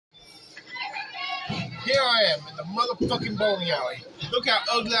Here I am in the motherfucking bowling alley. Look how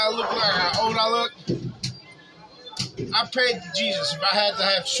ugly I look, like how old I look. I prayed to Jesus if I had to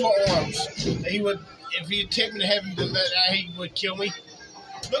have short arms, that he would, if he'd take me to heaven, that he would kill me.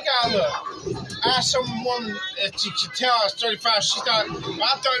 Look how I look. I asked some woman that she could tell I was 35. She thought, well,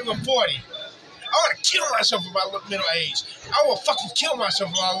 I thought you were 40. I want to kill myself if I look middle aged. I will fucking kill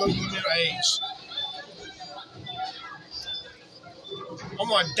myself if I look middle aged. I'm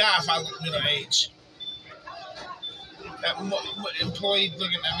going to die if I look middle aged. That employee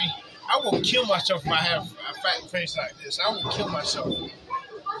looking at me. I will kill myself if I have a fat face like this. I will kill myself.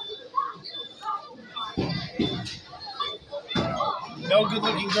 No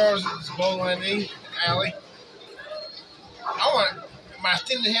good-looking girls in this bowling alley. I want my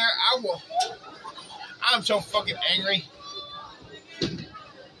thin hair. I'm so fucking angry.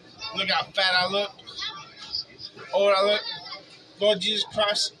 Look how fat I look. Old I look. Lord Jesus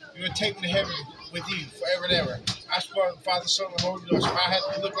Christ, you will take me to heaven with you forever and ever. I swear, Father, Son, and Holy Ghost, if I had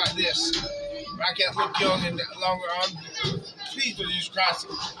to look like this, if I can't look young and longer on, please, Lord Jesus Christ,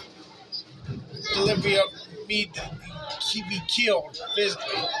 deliver me to keep me killed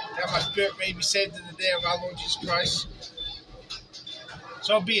physically, that my spirit may be saved in the day of our Lord Jesus Christ.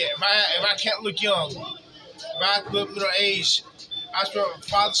 So be it. If I can't look young, if I have to look middle age, I swear,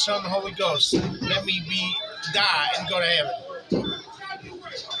 Father, Son, and Holy Ghost, let me die and go to heaven.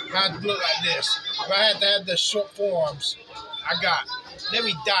 If I had to look like this, if I had to have the short forearms I got, let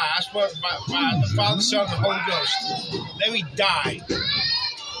me die. I swear by the Father, Son, and the Holy Ghost, let me die.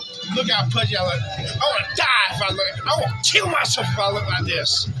 Look how pudgy I look. I want to die if I look. I want to kill myself if I look like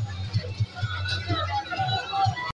this.